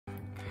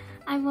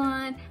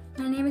everyone,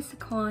 my name is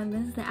Nicole and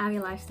this is the Abby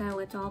Lifestyle.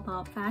 It's all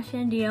about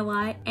fashion,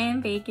 DIY,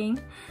 and baking.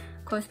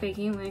 Of course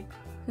baking, like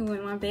who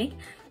wouldn't want to bake?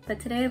 But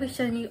today I'll be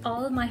showing you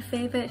all of my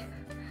favorite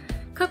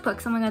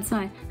cookbooks. Oh my god,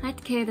 sorry. I had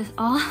to carry this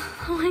all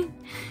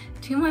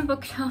to my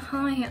bookshelf.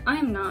 Oh my god,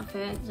 I'm not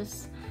fit.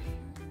 Just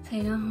so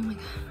you know, oh my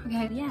god.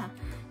 Okay, yeah.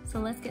 So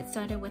let's get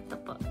started with the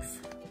books.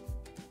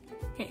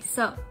 Okay,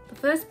 so the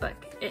first book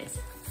is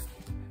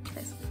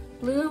this,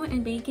 Bloom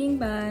and Baking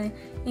by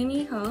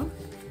Amy Ho.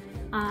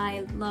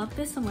 I love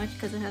this so much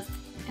because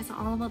it's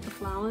all about the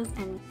flowers,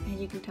 and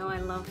as you can tell I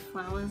love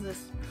flowers.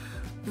 This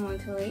more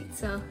too late.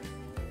 So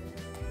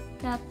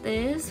got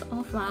this,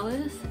 all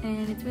flowers,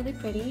 and it's really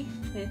pretty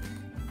with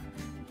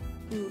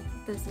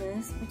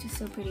this, which is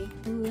so pretty.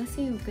 Ooh, let's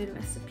see a good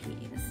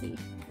recipe. Let's see.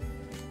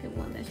 Good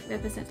one that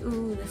represents.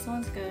 Ooh, this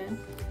one's good.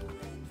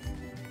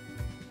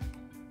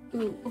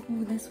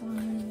 Ooh, this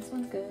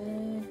one's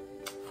good.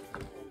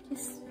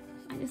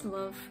 I just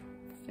love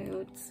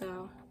food,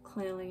 so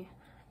clearly.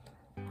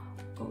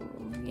 Oh,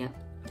 yep.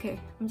 Okay,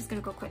 I'm just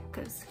gonna go quick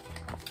because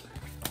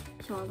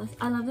show all this.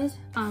 I love this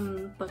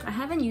book. I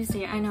haven't used it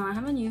yet. I know I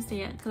haven't used it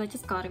yet because I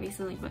just got it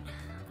recently, but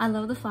I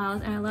love the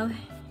flowers and I love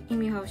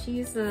Amy Ho.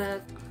 She's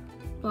the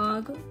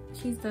blog.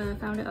 She's the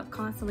founder of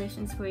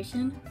Constellation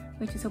Inspiration,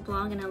 which is her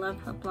blog, and I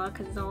love her blog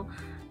because it's all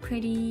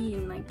pretty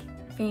and like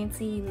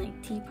fancy and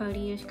like tea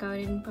party-ish,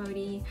 garden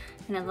party,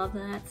 and I love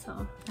that.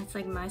 So that's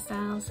like my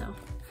style. So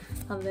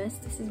love this.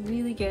 This is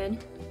really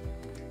good,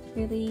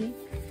 really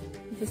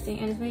interesting,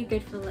 and it's very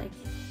good for like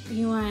if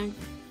you want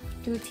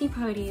to do a tea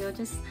party or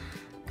just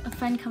a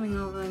friend coming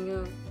over and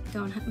you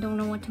don't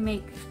know what to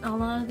make. A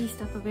lot of these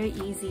stuff are very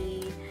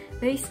easy,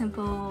 very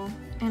simple,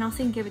 and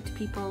also you can give it to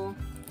people.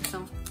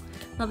 So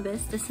love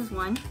this. This is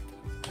one.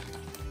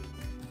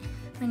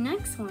 My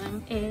next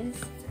one is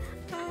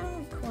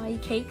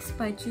Kawaii Cakes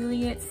by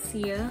Juliet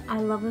Sear. I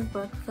love this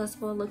book. First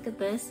of all, look at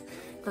this.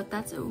 Look,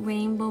 that's a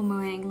rainbow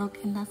meringue.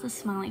 Look, and that's a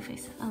smiley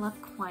face. I love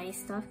kawaii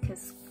stuff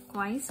because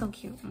kawaii is so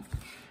cute. Who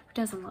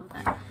doesn't love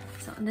that?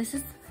 So this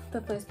is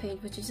the first page,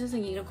 which is just a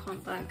unicorn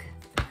bug,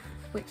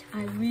 which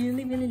I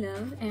really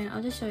love, and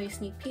I'll just show you a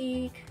sneak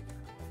peek.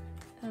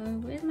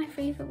 Where's my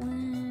favorite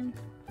one?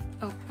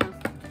 Oh, no.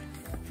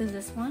 There's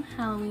this one,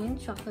 Halloween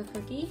chocolate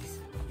cookies.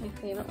 My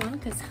favorite one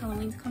because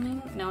Halloween's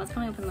coming. No, it's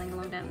coming up in like a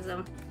long time,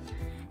 so.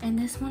 And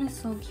this one is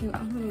so cute.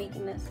 I'm gonna be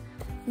making this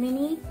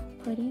mini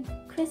pretty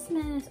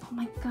Christmas. Oh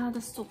my god,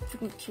 that's so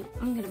freaking cute.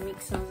 I'm gonna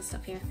make some of the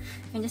stuff here,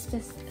 and just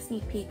a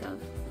sneak peek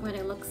of what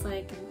it looks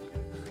like. And,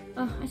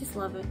 oh, I just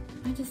love it.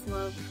 I just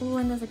love. Oh,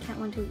 and there's a cat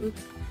one too.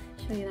 Oops,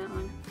 show you that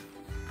one.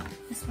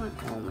 This one,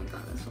 oh my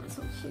god, this one's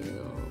so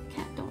cute.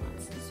 Cat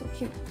donuts, it's so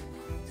cute.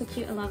 So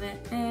cute, I love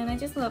it. And I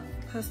just love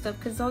her stuff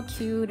because it's all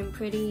cute and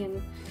pretty, and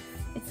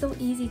it's so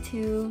easy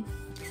to.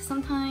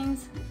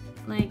 Sometimes,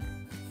 like,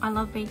 I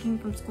love baking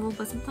from school,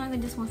 but sometimes I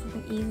just want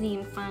something easy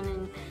and fun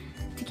and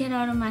to get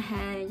out of my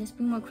head and just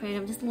be more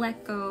creative, just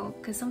let go.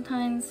 Because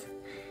sometimes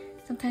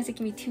it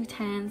can be too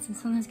tense, and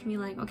sometimes it can be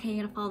like, okay,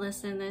 you gotta follow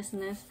this and this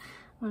and this.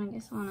 When I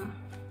just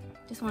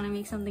wanna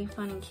make something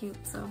fun and cute.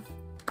 So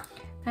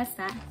that's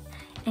that.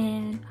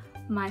 And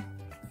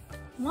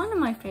one of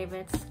my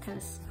favorites,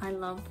 because I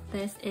love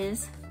this,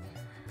 is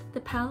The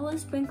Power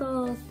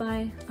Sprinkles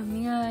by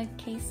Amira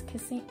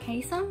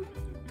Kasem.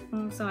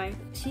 Sorry,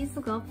 she's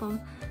the girl from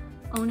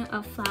owner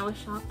of Flower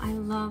Shop. I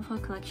love her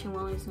collection.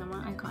 Well,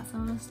 I got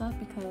some of her stuff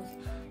because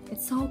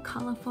it's so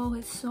colorful,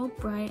 it's so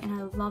bright, and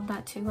I love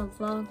that too.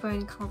 I love bright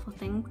and colorful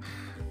things.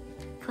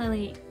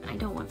 Clearly, I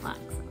don't wear black.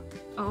 So.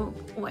 Oh,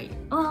 white.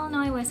 Oh no,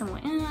 I wear some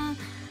white.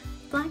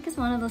 Black is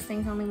one of those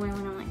things I only wear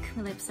when I'm like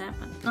really upset,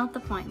 but not the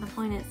point. The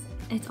point is,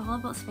 it's all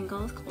about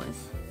sprinkles, of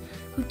course.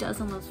 Who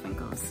doesn't love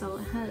sprinkles? So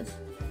it has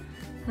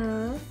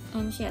her,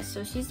 and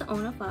so she's the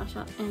owner of Flower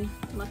Shop, and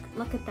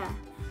look at that.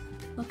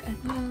 Look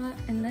at that,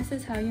 and this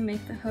is how you make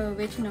her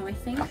original, I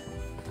think.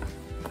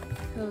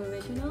 Her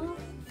original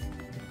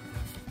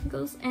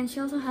goes, and she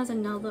also has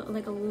another,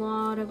 like a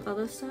lot of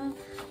other stuff.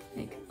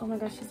 Like, oh my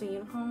gosh, she's a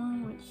unicorn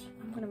one, which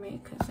I'm gonna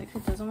make because like who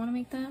doesn't want to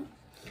make that?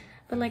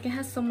 But like it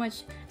has so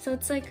much, so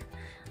it's like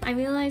I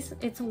realize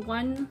it's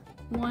one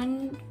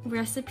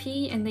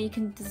recipe, and then you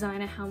can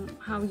design it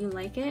how you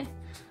like it,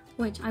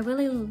 which I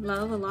really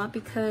love a lot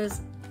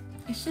because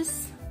it's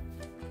just,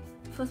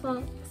 first of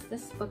all,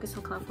 this book is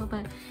so colorful,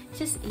 but it's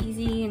just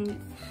easy, and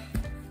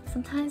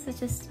sometimes it's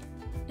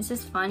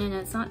just fun, and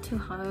it's not too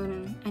hard,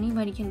 and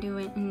anybody can do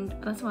it. And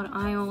that's what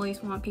I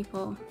always want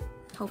people.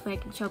 Hopefully I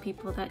can show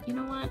people that, you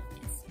know what,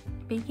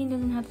 baking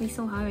doesn't have to be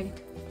so hard.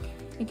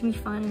 It can be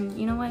fun, and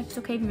you know what, it's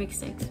okay if you make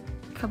mistakes.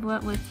 Cover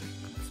it with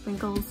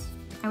sprinkles.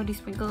 I would do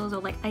sprinkles or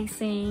like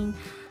icing,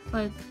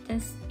 but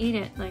just eat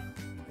it. Like,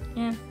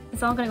 yeah,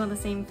 it's all gonna go in the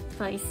same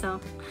place.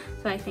 So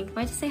I think if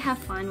I just say have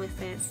fun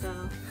with it. So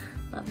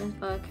love this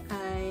book.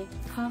 I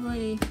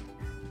probably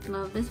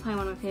love this. Probably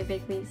one of my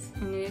favorite bakeries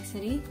in New York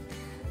City,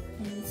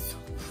 and it's so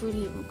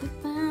pretty. Look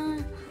at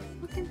that.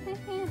 Look at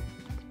that.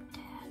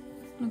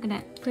 Look at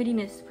that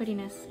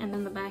prettiness, and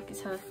then the back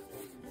is her.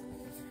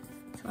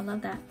 So I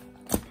love that.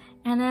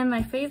 And then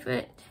my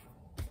favorite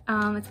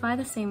It's by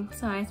the same,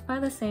 sorry, it's by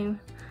the same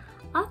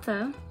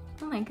author.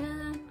 Oh my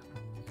god.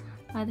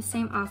 By the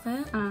same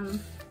author.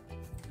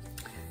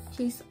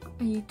 She's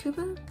a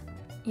YouTuber?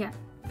 Yeah,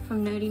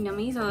 from Nerdy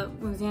Nummies, or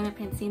Rosanna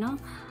Pansino.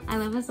 I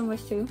love her so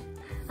much too.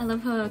 I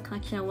love her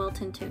collection of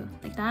Wilton too.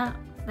 Like that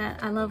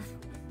I love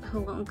her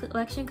Wilton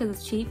collection because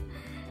it's cheap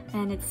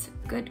and it's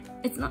good.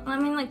 It's not, I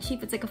mean like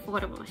cheap, it's like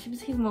affordable.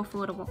 She's more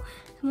affordable.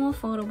 It's more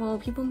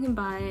affordable, people can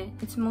buy it.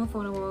 It's more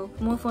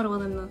affordable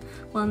than the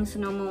one's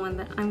normal one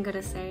that I'm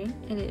gonna say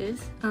it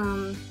is.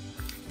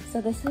 So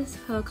this is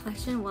her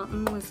collection.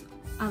 Wilton was,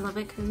 I love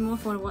it because it's more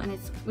affordable and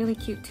it's really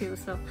cute too,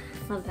 so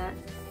love that.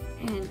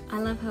 And I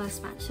love her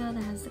spatula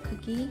that has the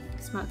cookie,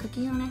 smart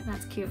cookie on it.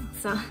 That's cute.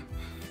 So,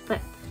 but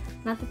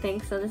not the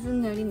thing. So this is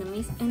Nerdy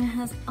Nummies, and it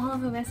has all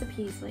of her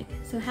recipes. Like,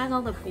 so it has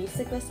all the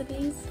basic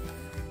recipes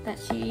that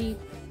she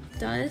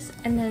does,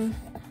 and then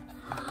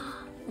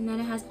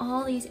it has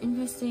all these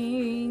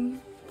interesting.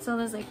 So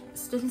there's like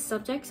different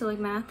subjects, so like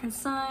math and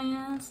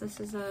science. This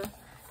is a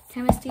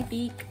chemistry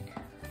beak,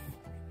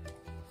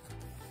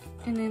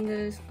 and then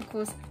there's of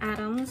course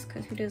atoms,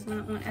 because who does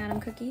not want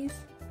atom cookies?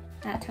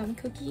 Atom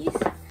cookies.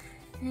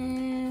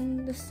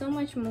 And there's so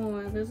much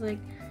more. There's like,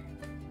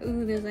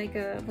 ooh, there's like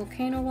a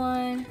volcano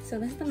one. So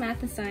this is the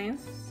math and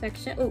science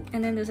section. Oh,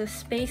 and then there's a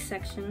space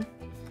section,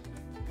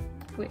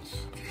 which,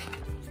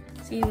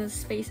 see the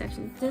space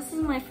section. This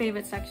is my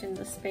favorite section,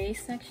 the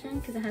space section,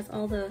 because it has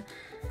all the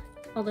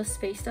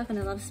space stuff, and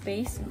I love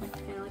space. And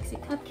like galaxy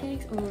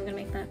cupcakes. Oh, we're gonna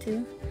make that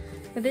too.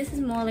 But this is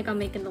more like I'll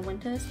make in the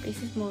winter.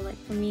 Space is more like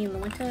for me in the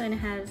winter, and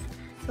it has,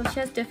 so she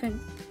has different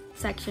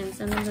sections,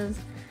 and then there's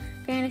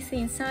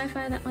fantasy and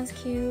sci-fi. That one's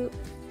cute.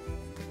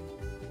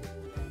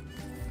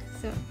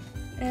 So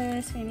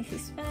there's fantasy,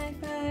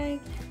 sci-fi.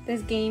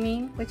 There's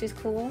gaming, which is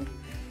cool.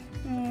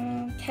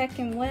 Tech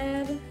and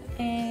web,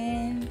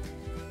 and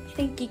I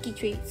think geeky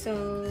treats.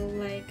 So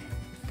like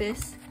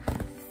this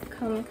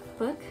comic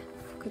book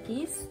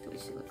cookies,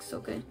 which looks so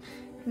good.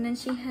 And then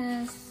she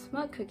has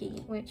smart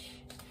cookie, which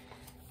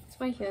it's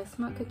right here,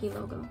 smart cookie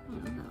logo. Oh,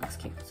 that looks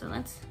cute. So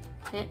that's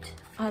it.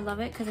 I love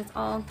it because it's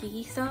all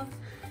geeky stuff.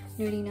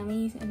 Nerdy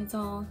Nummies, and it's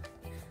all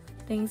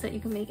things that you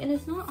can make, and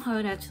it's not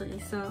hard actually,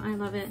 so I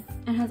love it.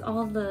 It has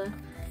all the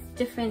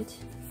different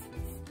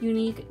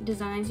unique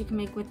designs you can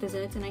make with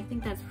desserts, and I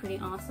think that's pretty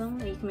awesome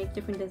that you can make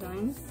different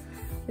designs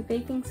with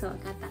baking, so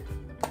I got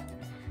that.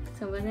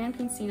 So Rosanna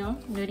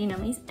Pansino, Nerdy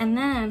Nummies, and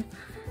then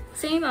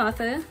same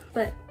author,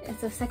 but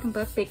it's a second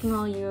book, Baking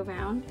All Year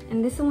Round,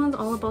 and this one's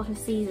all about her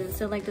season.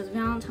 So like there's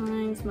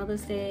Valentine's,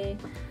 Mother's Day,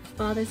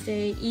 Father's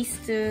Day,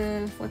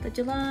 Easter, 4th of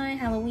July,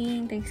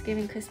 Halloween,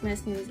 Thanksgiving,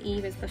 Christmas, New Year's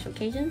Eve, and special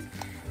occasions.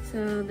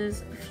 So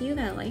there's a few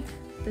that I like.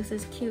 This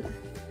is cute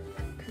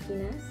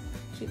cookiness.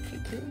 Cute.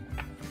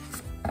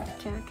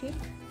 Carrot cake.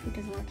 Who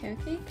doesn't want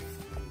carrot cake?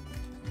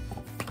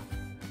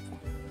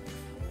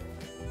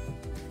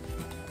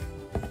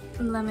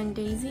 Lemon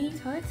daisy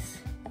tarts.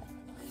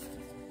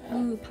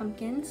 Ooh,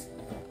 pumpkins.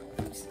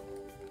 Oops.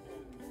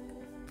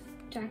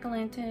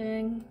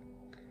 Jack-o'-lantern.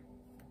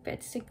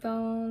 Bedstick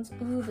bones.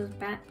 Ooh, there's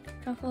bat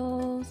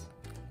truffles.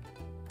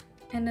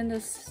 And then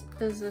there's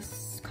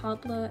this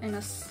cobbler and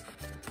a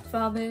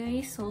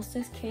strawberry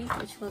solstice cake,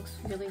 which looks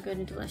really good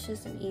and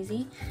delicious and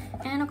easy.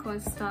 And of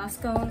course, star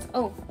scones.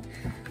 Oh,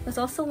 there's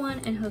also one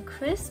in her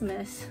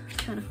Christmas. I'm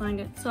trying to find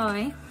it.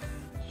 Sorry.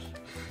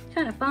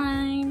 Trying to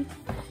find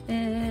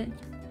it.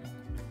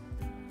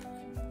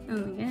 Oh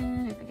my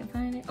god, if I can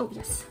find it. Oh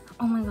yes.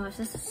 Oh my gosh,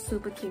 this is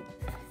super cute.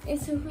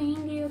 It's a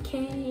reindeer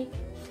cake.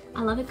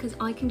 I love it because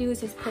all I can do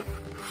is just put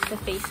the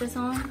faces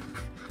on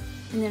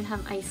and then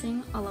have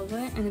icing all over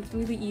it, and it's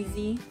really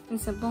easy and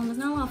simple, and there's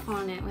not a lot of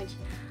fondant, which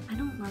I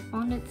don't love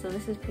fondant, so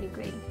this is pretty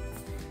great.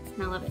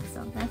 And I love it,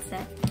 so that's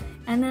it.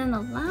 And then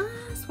the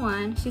last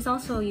one, she's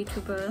also a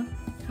YouTuber.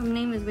 Her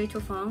name is Rachel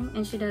Fong,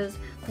 and she does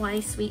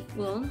Hawaii Sweet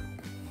World.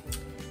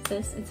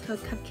 It's her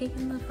cupcake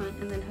in the front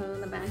and then her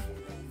in the back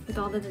with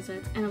all the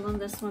desserts. And I love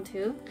this one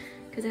too,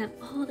 because it has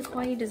all the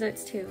kawaii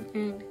desserts too,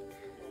 and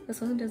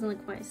this one doesn't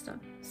like kawaii stuff.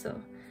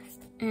 So,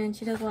 and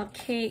she does a lot of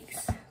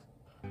cakes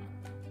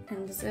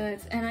and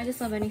desserts, and I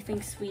just love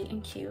anything sweet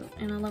and cute,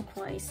 and I love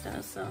kawaii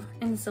stuff, so,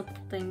 and simple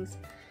things.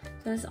 So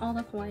there's all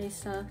the kawaii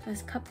stuff.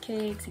 There's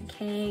cupcakes and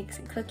cakes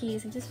and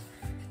cookies and just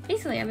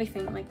basically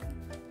everything. Like,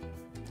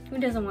 who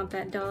doesn't want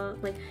that doll?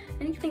 Like,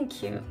 anything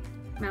cute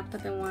wrapped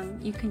up in one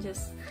you can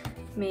just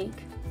make.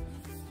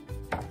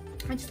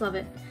 I just love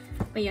it.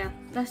 But yeah,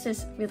 that's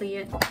just really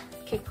it.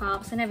 Cake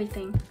pops and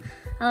everything.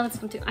 I love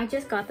this one too. I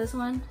just got this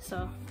one,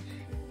 so.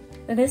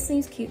 But this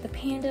seems cute. The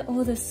panda,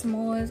 oh, the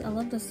s'mores. I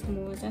love the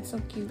s'mores. That's so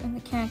cute. And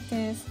the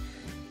cactus.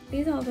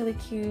 These are all really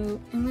cute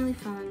and really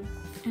fun.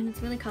 And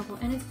it's really colorful.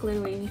 And it's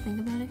glittery when you think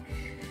about it.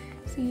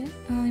 See it?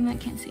 Oh, you might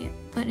can't see it.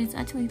 But it's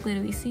actually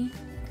glittery, see?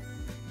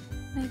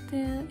 Right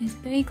there. It's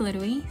very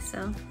glittery.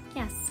 So,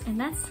 yes. And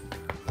that's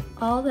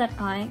all that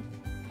I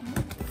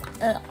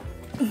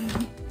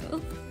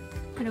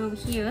put over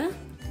here.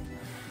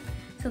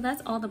 So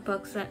that's all the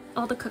books that,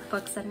 all the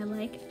cookbooks that I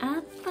like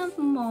at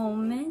the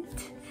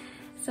moment.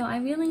 So I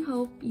really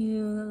hope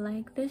you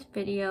like this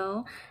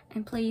video,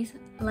 and please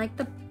like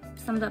the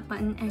thumbs up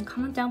button and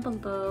comment down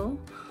below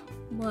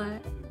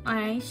what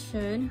I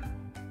should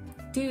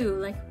do,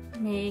 like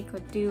make or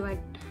do, like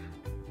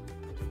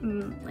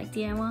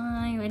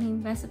DIY or any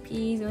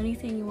recipes or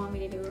anything you want me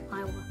to do.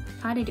 I will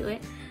try to do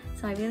it.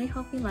 So I really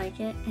hope you like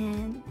it,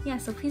 and yeah,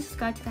 so please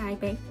subscribe to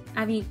the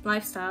Abby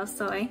Lifestyle,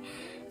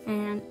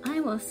 and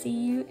I will see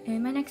you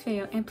in my next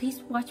video, and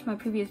please watch my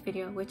previous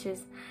video, which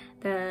is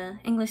the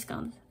English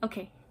scones.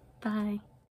 Okay, bye.